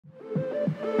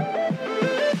Hey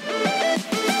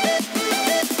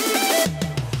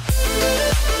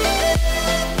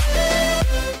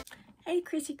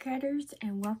Krisykatters,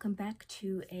 and welcome back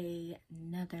to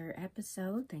another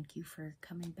episode. Thank you for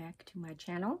coming back to my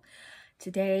channel.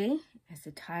 Today, as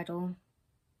the title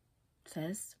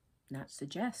says, not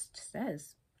suggest,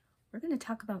 says, we're going to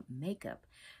talk about makeup.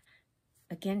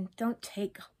 Again, don't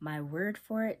take my word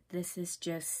for it. This is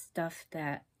just stuff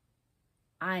that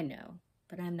I know,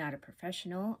 but I'm not a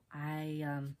professional.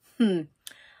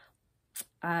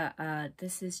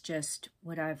 This is just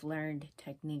what I've learned,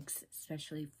 techniques,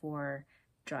 especially for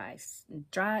dry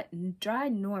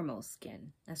normal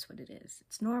skin. That's what it is.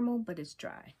 It's normal, but it's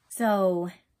dry. So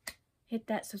hit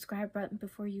that subscribe button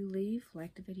before you leave.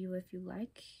 Like the video if you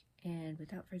like. And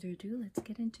without further ado, let's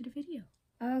get into the video.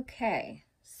 Okay,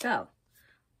 so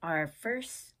our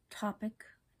first topic,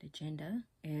 agenda,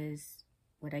 is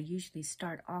what I usually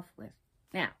start off with.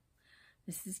 Now,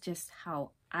 this is just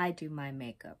how I do my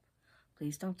makeup.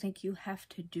 Please don't think you have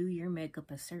to do your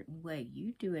makeup a certain way.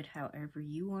 You do it however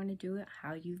you want to do it,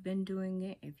 how you've been doing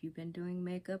it. If you've been doing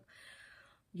makeup,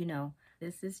 you know,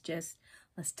 this is just,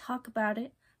 let's talk about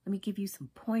it. Let me give you some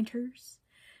pointers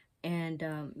and,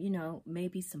 you know,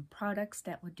 maybe some products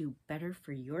that would do better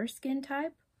for your skin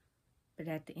type. But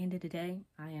at the end of the day,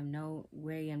 I am no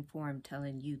way informed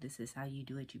telling you this is how you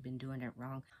do it. You've been doing it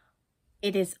wrong.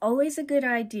 It is always a good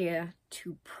idea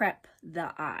to prep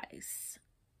the eyes.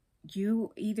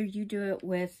 You do it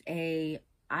with a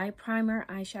eye primer,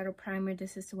 eyeshadow primer.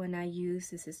 This is the one I use.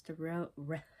 This is the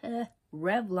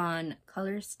Revlon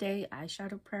Color Stay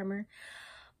eyeshadow primer.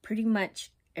 Pretty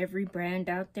much every brand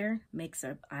out there makes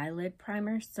an eyelid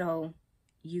primer, so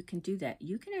you can do that.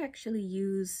 You can actually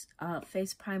use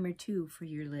face primer too for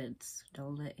your lids.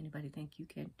 Don't let anybody think you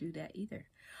can't do that either.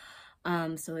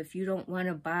 So if you don't want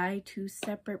to buy two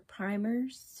separate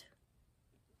primers,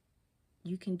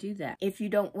 you can do that. If you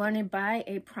don't want to buy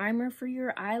a primer for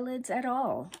your eyelids at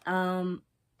all,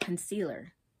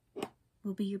 concealer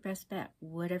will be your best bet.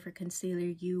 Whatever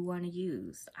concealer you want to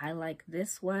use. I like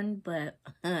this one, but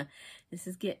this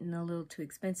is getting a little too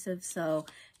expensive. So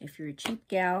if you're a cheap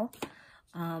gal,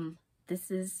 this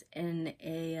is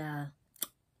a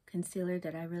concealer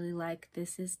that I really like.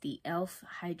 This is the e.l.f.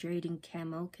 Hydrating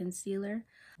Camo Concealer.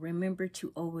 Remember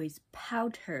to always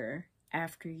powder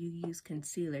after you use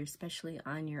concealer, especially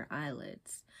on your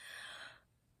eyelids.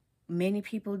 Many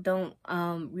people don't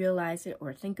realize it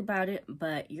or think about it,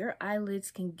 but your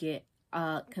eyelids can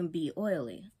be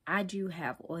oily. I do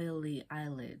have oily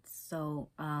eyelids, so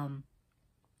I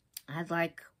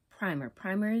like primer.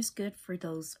 Primer is good for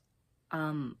those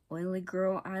oily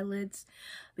girl eyelids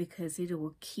because it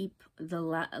will keep the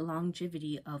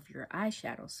longevity of your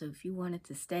eyeshadow. So if you want it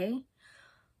to stay,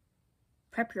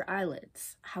 prep your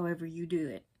eyelids however you do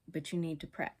it, but you need to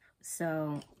prep.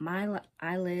 So my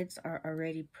eyelids are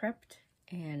already prepped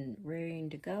and ready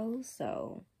to go.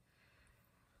 So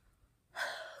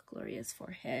Gloria's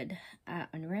forehead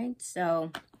unranked.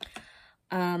 So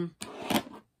I'm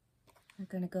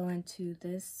gonna go into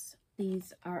this.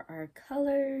 These are our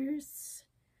colors,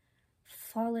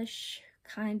 fallish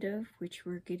kind of, which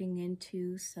we're getting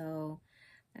into. So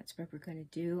that's what we're gonna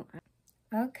do.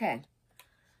 Okay.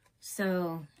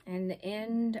 So, in the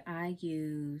end, I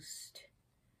used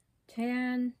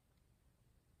tan,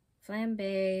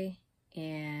 flambe,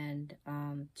 and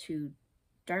to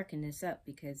darken this up,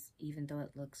 because even though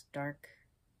it looks dark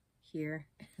here,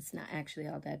 it's not actually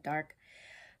all that dark.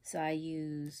 So I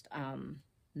used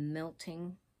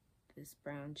melting, this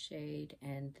brown shade,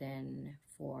 and then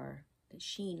for the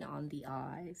sheen on the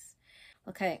eyes.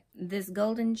 Okay, this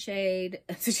golden shade,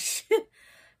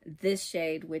 this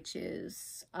shade, which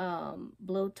is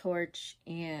Blowtorch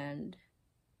and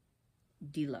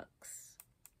Deluxe.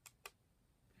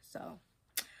 So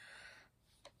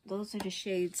those are the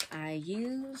shades I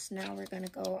use. Now we're going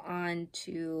to go on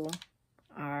to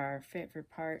our favorite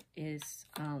part, is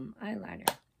eyeliner.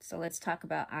 So let's talk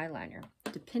about eyeliner.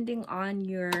 Depending on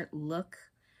your look,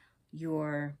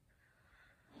 your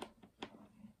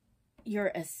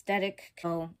aesthetic.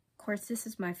 So of course, this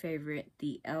is my favorite,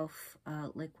 the e.l.f.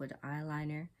 liquid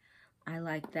eyeliner. I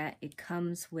like that. It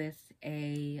comes with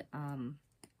a kind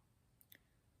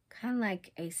of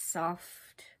like a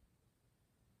soft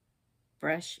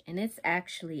brush, and it's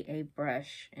actually a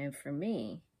brush, and for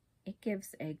me it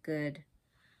gives a good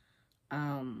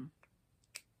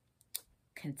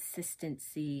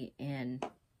consistency in,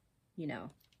 you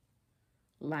know,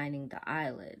 lining the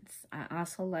eyelids. I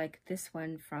also like this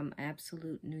one from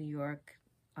Absolute New York.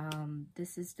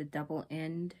 This is the double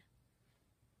end,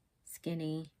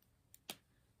 skinny,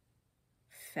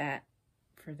 fat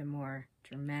for the more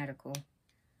dramatical.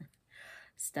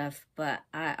 stuff, but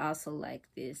I also like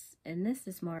this. And this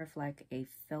is more of like a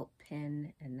felt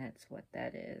pen, and that's what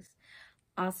that is.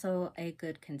 Also a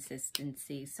good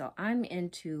consistency. So I'm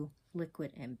into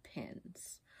liquid and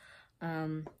pens.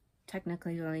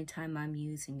 Technically the only time I'm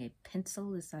using a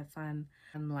pencil is if I'm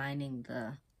lining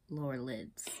the lower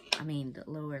lids. I mean the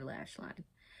lower lash line.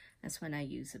 That's when I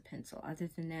use a pencil. Other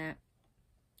than that,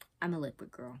 I'm a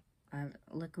liquid girl.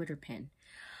 Liquid or pen.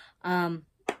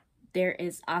 There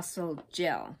is also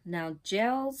gel. Now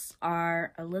gels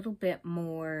are a little bit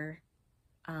more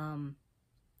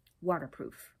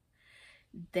waterproof.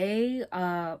 They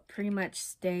pretty much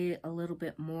stay a little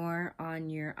bit more on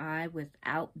your eye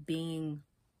without being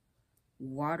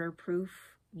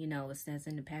waterproof. You know, it says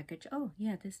in the package, oh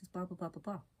yeah, this is blah blah blah blah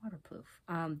blah, waterproof.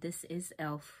 This is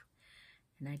e.l.f.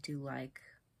 and I do like,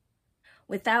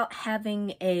 without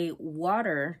having a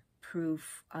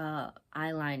waterproof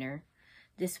eyeliner,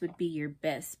 this would be your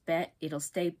best bet. It'll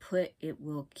stay put, it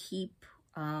will keep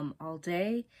all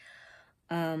day.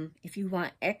 If you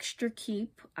want extra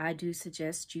keep, I do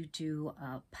suggest you do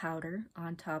powder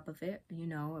on top of it, you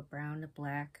know, a brown, a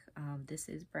black. This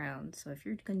is brown, so if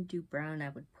you're going to do brown, I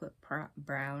would put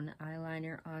brown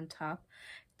eyeliner on top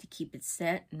to keep it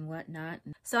set and whatnot.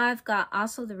 So I've got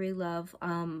also the Relove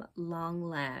Long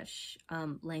Lash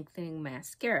Lengthening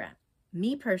Mascara.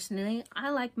 Me personally, I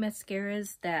like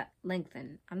mascaras that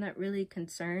lengthen. I'm not really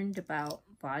concerned about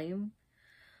volume.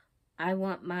 I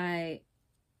want my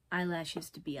eyelashes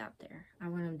to be out there. I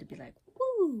want them to be like,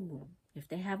 woo! If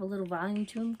they have a little volume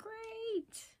to them,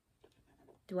 great.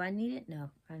 Do I need it? No,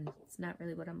 it's not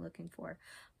really what I'm looking for.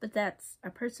 But that's a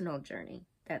personal journey.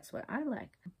 That's what I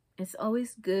like. It's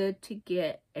always good to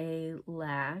get a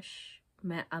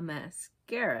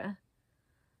mascara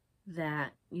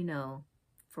that, you know,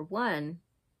 for one,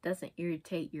 doesn't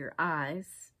irritate your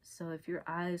eyes. So if your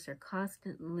eyes are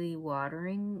constantly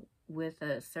watering with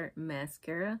a certain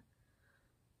mascara,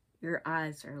 your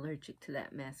eyes are allergic to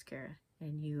that mascara,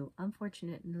 and you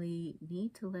unfortunately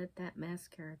need to let that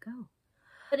mascara go.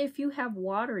 But if you have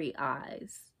watery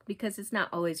eyes, because it's not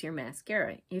always your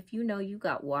mascara, if you know you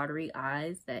got watery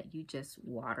eyes that you just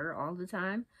water all the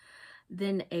time,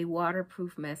 then a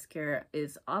waterproof mascara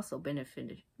is also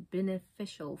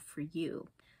beneficial for you.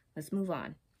 Let's move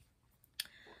on.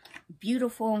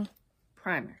 Beautiful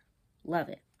primer. Love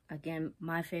it. Again,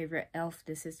 my favorite e.l.f.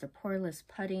 This is the Poreless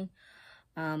Putty.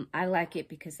 I like it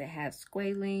because it has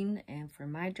squalene, and for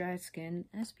my dry skin,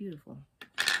 that's beautiful.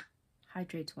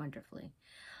 Hydrates wonderfully.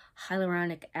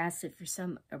 Hyaluronic acid, for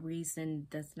some reason,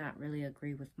 does not really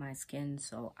agree with my skin,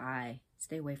 so I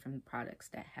stay away from the products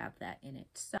that have that in it.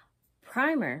 So,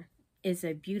 primer is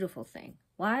a beautiful thing.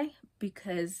 Why?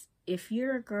 Because if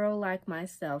you're a girl like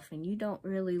myself and you don't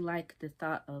really like the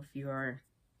thought of your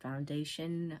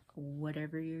foundation,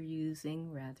 whatever you're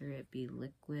using, whether it be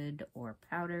liquid or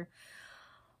powder,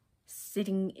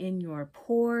 sitting in your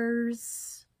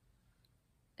pores,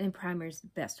 and primer is the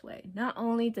best way. Not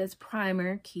only does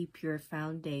primer keep your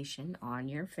foundation on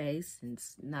your face and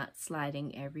not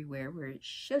sliding everywhere where it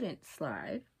shouldn't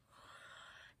slide,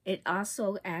 it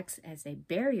also acts as a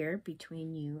barrier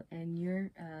between you and your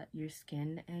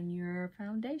skin and your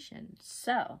foundation.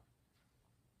 So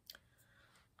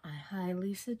I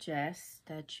highly suggest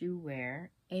that you wear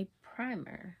a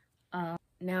primer.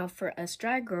 Now for us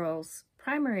dry girls,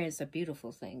 primer is a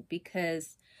beautiful thing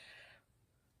because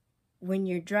when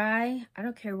you're dry, I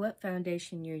don't care what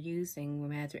foundation you're using,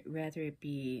 whether it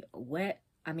be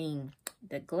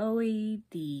the glowy,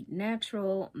 the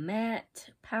natural, matte,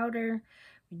 powder.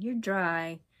 When you're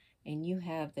dry and you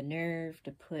have the nerve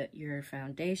to put your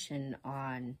foundation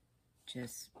on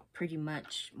just pretty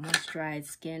much moisturized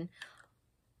skin,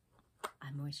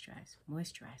 I moisturize.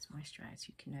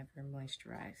 You can never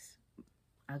moisturize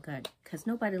a gut because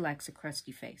nobody likes a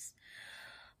crusty face.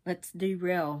 Let's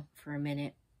derail for a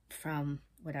minute from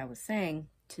what I was saying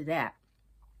to that.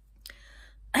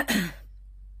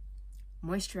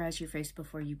 Moisturize your face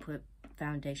before you put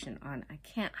foundation on. I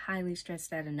can't highly stress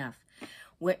that enough.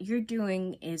 What you're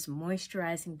doing is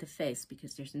moisturizing the face,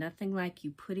 because there's nothing like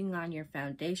you putting on your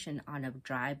foundation on a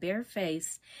dry, bare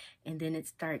face and then it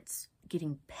starts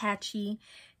getting patchy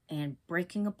and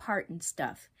breaking apart and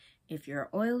stuff. If you're an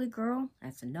oily girl,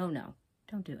 that's a no-no.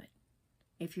 Don't do it.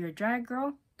 If you're a dry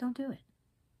girl, don't do it.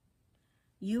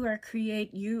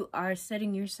 You are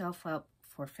setting yourself up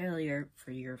for failure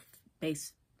for your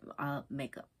base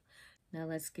makeup. Now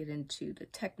let's get into the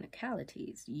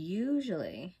technicalities.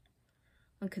 Usually,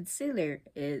 a concealer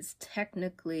is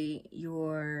technically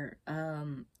your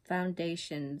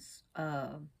foundation's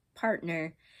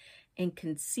partner in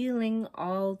concealing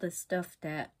all the stuff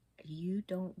that you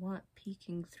don't want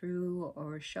peeking through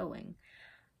or showing.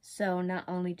 So not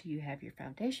only do you have your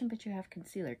foundation, but you have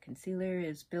concealer. Concealer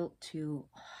is built to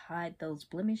hide those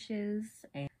blemishes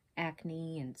and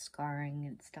acne and scarring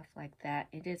and stuff like that.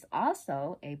 It is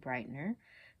also a brightener,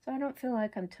 so I don't feel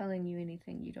like I'm telling you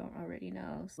anything you don't already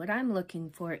know. What I'm looking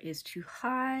for is to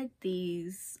hide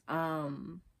these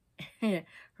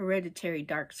hereditary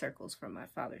dark circles from my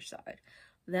father's side.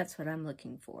 That's what I'm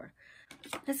looking for.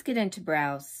 Let's get into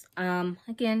brows.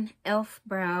 Again, e.l.f.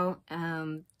 brow.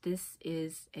 This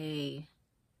is a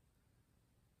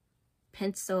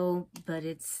pencil, but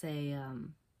it's a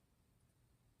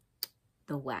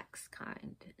the wax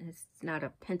kind. It's not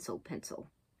a pencil.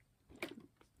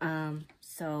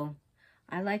 So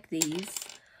I like these.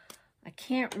 I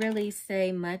can't really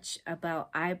say much about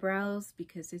eyebrows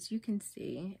because, as you can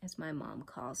see, as my mom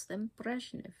calls them,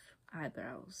 Brezhnev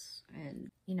eyebrows.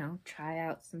 And, you know, try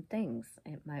out some things.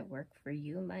 It might work for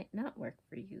you, it might not work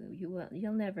for you.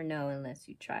 You'll never know unless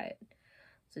you try it.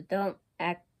 So don't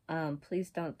act, please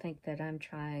don't think that I'm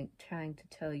trying to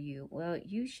tell you, well,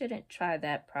 you shouldn't try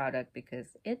that product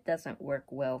because it doesn't work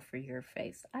well for your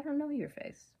face. I don't know your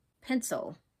face.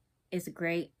 Pencil is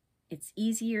great. It's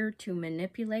easier to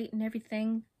manipulate and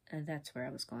everything. That's where I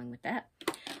was going with that.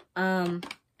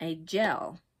 A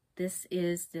gel. This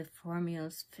is the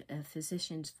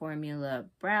Physicians Formula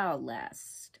Brow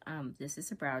Last. This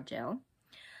is a brow gel.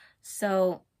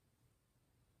 So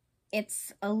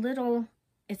it's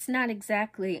not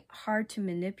exactly hard to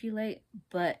manipulate,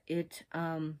 but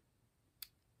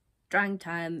drying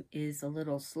time is a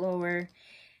little slower,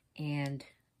 and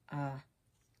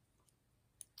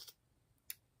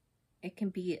it can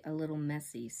be a little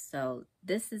messy. So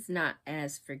this is not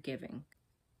as forgiving.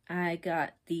 I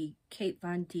got the Kate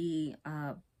Von D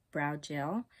brow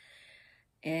gel,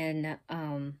 and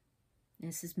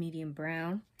this is medium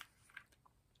brown.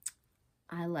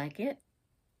 I like it.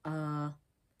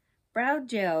 Brow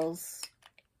gels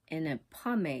in a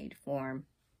pomade form,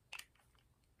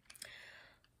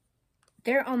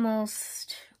 they're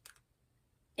almost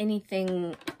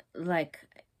anything like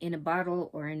in a bottle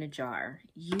or in a jar.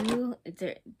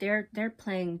 Their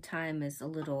playing time is a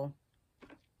little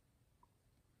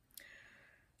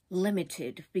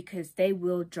limited because they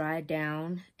will dry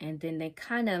down and then they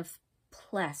kind of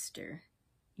plaster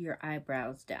your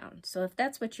eyebrows down. So if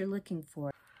that's what you're looking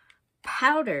for,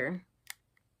 powder,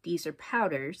 these are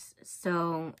powders.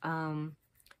 So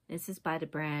this is by the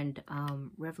brand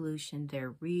Revolution,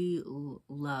 their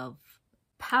Re-Love.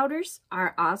 Powders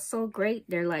are also great.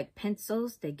 They're like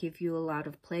pencils. They give you a lot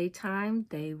of playtime.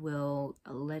 They will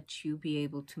let you be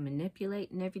able to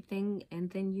manipulate and everything, and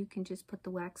then you can just put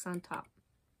the wax on top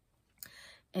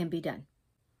and be done.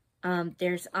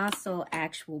 There's also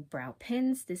actual brow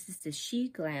pens. This is the She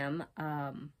Glam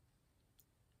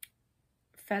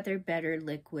Feather Better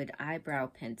Liquid Eyebrow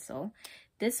Pencil.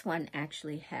 This one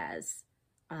actually has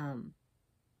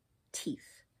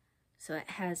teeth. So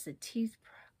it has a teeth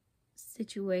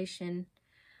situation.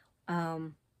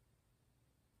 So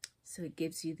it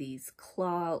gives you these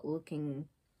claw-looking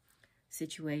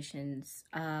situations.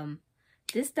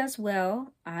 This does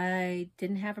well. I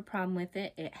didn't have a problem with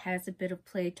it. It has a bit of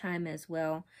playtime as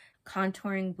well.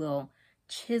 Contouring will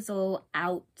chisel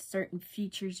out certain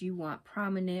features you want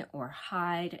prominent or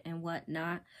hide and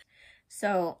whatnot.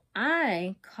 So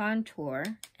I contour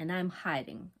and I'm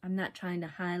hiding. I'm not trying to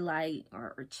highlight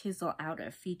or chisel out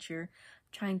a feature.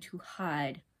 I'm trying to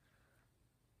hide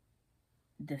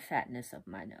the fatness of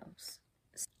my nose.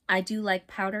 I do like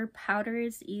powder. Powder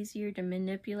is easier to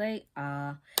manipulate,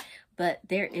 but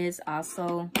there is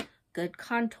also good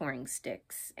contouring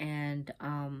sticks and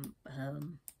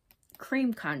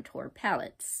cream contour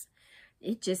palettes.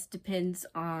 It just depends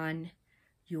on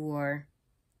your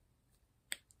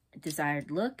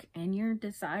desired look and your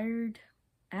desired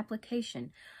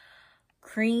application.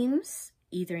 Creams,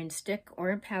 either in stick or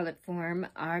in palette form,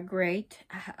 are great,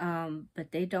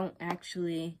 but they don't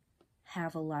actually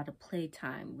have a lot of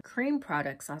playtime. Cream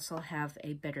products also have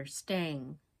a better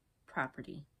staying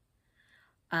property.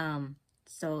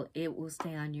 So it will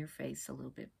stay on your face a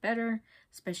little bit better,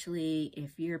 especially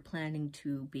if you're planning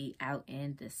to be out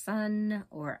in the sun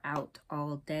or out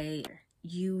all day.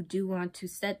 You do want to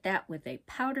set that with a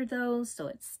powder though, so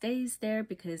it stays there,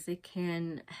 because it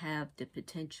can have the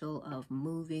potential of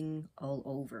moving all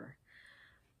over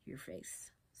your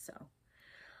face. So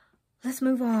let's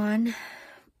move on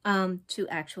to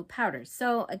actual powder.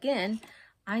 So again,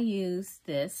 I use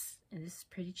this, and this is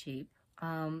pretty cheap.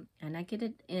 And I get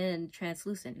it in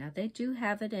translucent. Now they do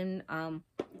have it in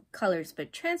colors,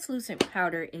 but translucent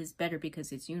powder is better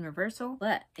because it's universal.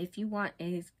 But if you want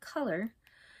a color,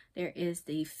 There is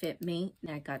the Fit Me.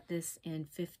 I got this in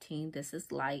 15. This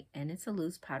is light and it's a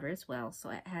loose powder as well. So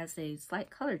it has a slight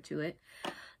color to it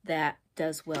that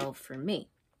does well for me.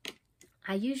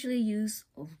 I usually use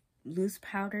loose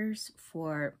powders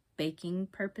for baking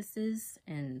purposes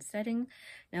and setting.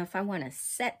 Now, if I want a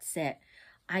set,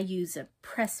 I use a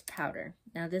pressed powder.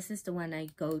 Now, this is the one I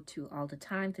go to all the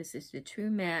time. This is the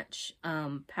True Match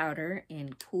powder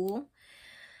in Cool.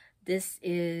 This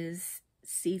is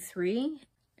C3,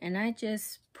 and I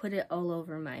just put it all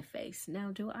over my face.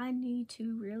 Now, do I need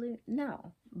to really?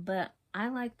 No, but I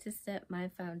like to set my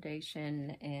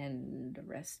foundation and the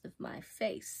rest of my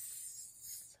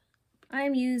face.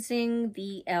 I'm using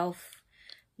the e.l.f.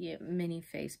 mini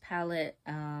face palette.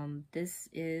 This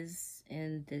is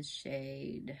in this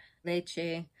shade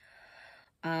Leche.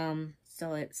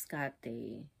 So it's got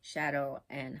the shadow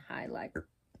and highlight,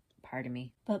 pardon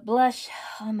me, but blush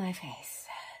on my face.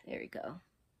 There we go.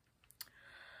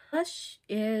 Blush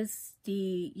is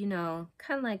the, you know,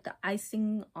 kind of like the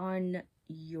icing on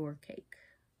your cake,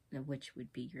 which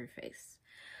would be your face.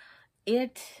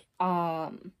 It,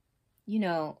 you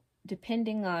know,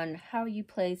 depending on how you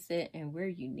place it and where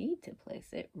you need to place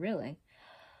it, really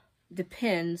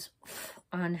depends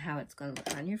on how it's going to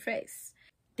look on your face.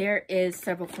 There is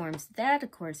several forms of that. Of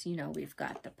course, you know, we've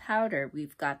got the powder,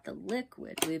 we've got the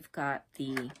liquid, we've got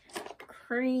the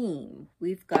cream,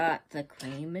 we've got the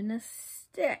cream in a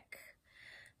stick.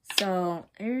 So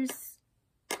there's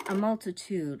a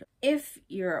multitude. If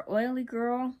you're an oily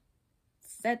girl,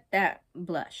 set that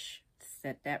blush,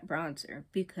 set that bronzer,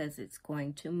 because it's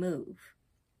going to move.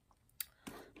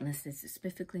 Unless it's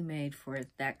specifically made for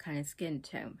that kind of skin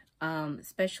tone.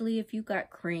 Especially if you got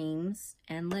creams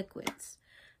and liquids.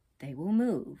 They will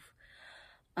move.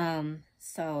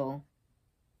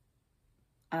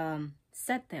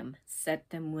 Set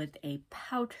them with a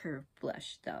powder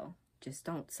blush though. Just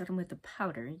don't set them with the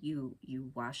powder. You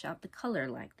wash out the color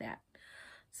like that.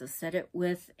 So set it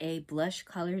with a blush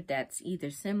color that's either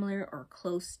similar or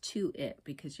close to it,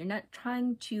 because you're not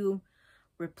trying to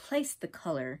replace the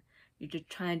color. You're just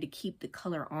trying to keep the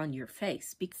color on your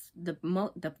face, because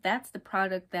that's the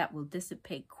product that will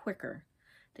dissipate quicker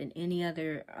than any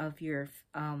other of your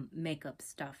makeup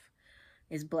stuff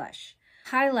is blush.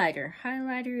 Highlighter.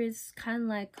 Highlighter is kind of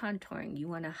like contouring. You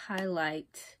want to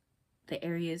highlight the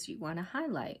areas you want to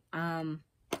highlight.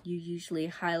 You usually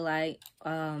highlight,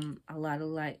 a lot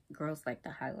of girls like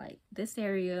to highlight this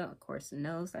area, of course, the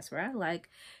nose. That's where I like.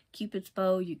 Cupid's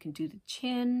bow, you can do the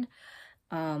chin.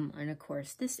 And of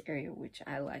course this area, which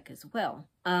I like as well.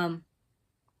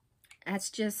 That's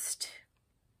just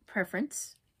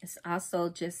preference. It's also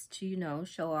just to, you know,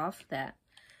 show off that,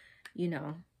 you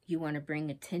know, you want to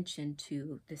bring attention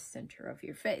to the center of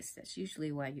your face. That's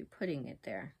usually why you're putting it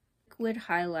there. Liquid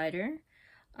highlighter,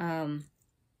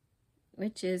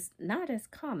 which is not as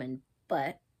common,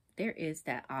 but there is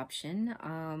that option.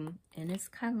 And it's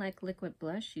kind of like liquid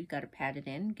blush. You got to pat it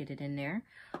in, get it in there,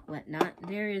 whatnot.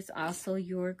 There is also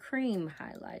your cream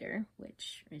highlighter,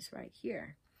 which is right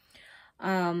here.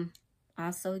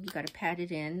 Also, you got to pat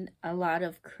it in. A lot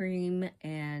of cream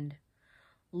and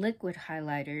liquid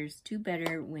highlighters do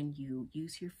better when you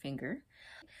use your finger.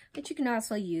 But you can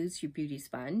also use your beauty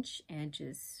sponge and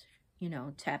just, you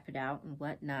know, tap it out and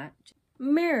whatnot.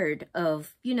 Mirrored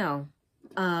of, you know,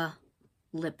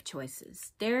 lip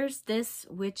choices. There's this,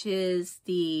 which is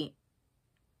the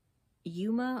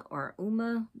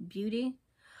Uma Beauty.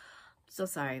 So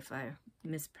sorry if I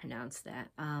mispronounced that.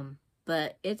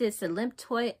 But it is a lip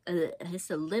it's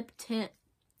a lip tint,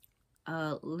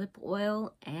 lip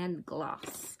oil and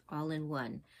gloss all in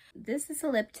one. This is a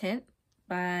lip tint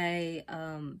by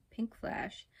Pink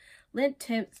Flash. Lip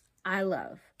tints I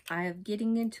love. I am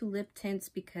getting into lip tints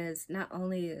because not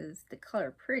only is the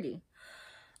color pretty,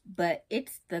 but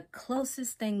it's the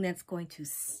closest thing that's going to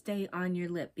stay on your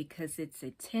lip, because it's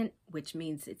a tint, which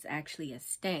means it's actually a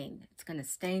stain. It's going to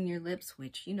stain your lips,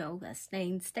 which, you know, a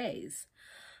stain stays.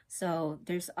 So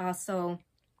there's also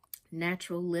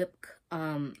natural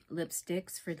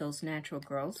lipsticks for those natural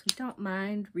girls who don't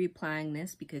mind reapplying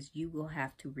this, because you will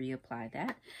have to reapply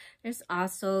that. There's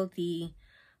also the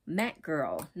matte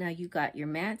girl. Now you got your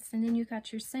mattes and then you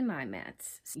got your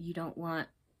semi-mattes. So you don't want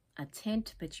a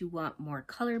tint, but you want more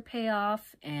color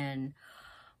payoff and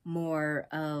more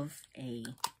of a,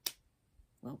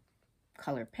 well,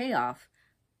 color payoff.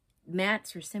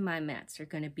 Mattes or semi-mattes are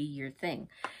going to be your thing.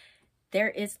 There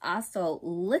is also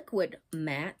liquid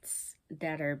mattes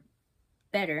that are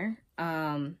better.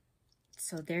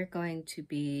 So they're going to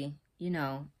be, you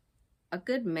know, a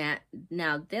good matte.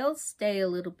 Now they'll stay a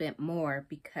little bit more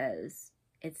because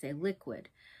it's a liquid.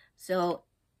 So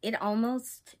it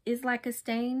almost is like a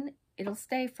stain. It'll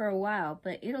stay for a while,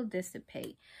 but it'll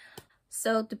dissipate.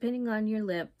 So depending on your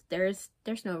lip, there's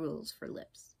no rules for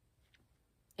lips.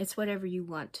 It's whatever you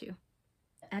want to.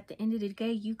 At the end of the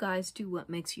day, you guys do what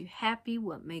makes you happy,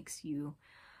 what makes you,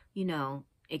 you know,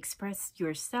 express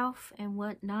yourself and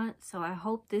whatnot. So I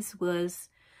hope this was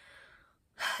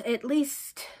at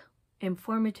least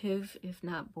informative, if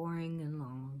not boring and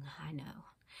long. I know.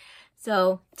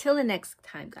 So till the next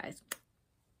time, guys.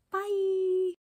 Bye.